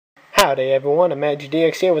Howdy everyone,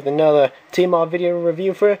 imaginedx here with another TMOL video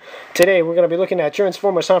review for you. Today we're going to be looking at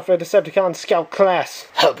Transformers Hunt for Decepticon Scout Class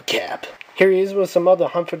Hubcap. Here he is with some other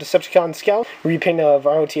Hunt for Decepticon Scout, repaint of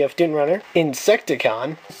ROTF Dune Runner,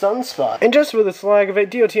 Insecticon, Sunspot, and just for the slag of it,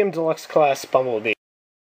 DOTM Deluxe Class Bumblebee.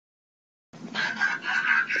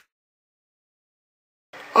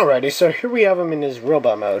 Alrighty, so here we have him in his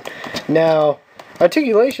robot mode. Now,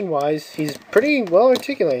 articulation-wise, he's pretty well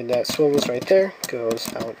articulated. That swivels right there,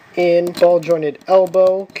 goes out in. Ball-jointed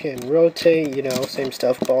elbow, can rotate, you know, same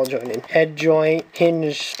stuff. Ball-jointed head joint,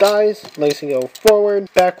 hinged thighs, legs can go forward,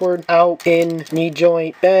 backward, out, in, knee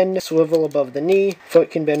joint, bend, swivel above the knee,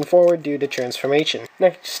 foot can bend forward due to transformation.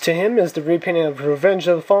 Next to him is the repainting of Revenge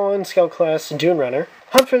of the Fallen Scout Class Dune Runner.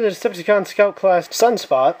 Hunt for the Decepticon Scout Class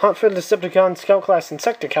Sunspot, Hunt for the Decepticon Scout Class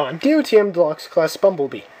Insecticon, DOTM Deluxe Class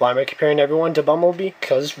Bumblebee. Why am I comparing everyone to Bumblebee?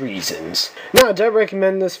 'Cause reasons. Now, do I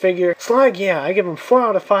recommend this figure? Slag, yeah, I give him 4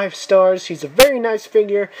 out of 5 stars. He's a very nice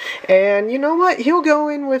figure, and you know what? He'll go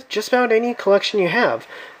in with just about any collection you have.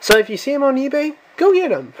 So if you see him on eBay, go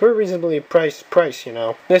get him for a reasonably priced price, you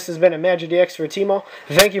know. This has been imaginedx for TMOL.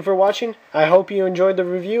 Thank you for watching. I hope you enjoyed the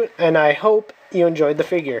review, and I hope you enjoyed the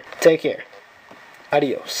figure. Take care.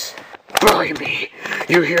 Adios. Buy me!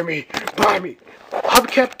 You hear me? Buy me!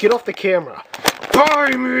 Hubcap, get off the camera!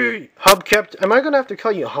 Buy me! Hubcap, am I gonna have to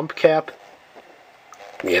call you Hubcap?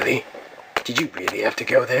 Really? Did you really have to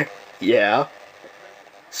go there? Yeah.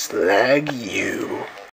 Slag you.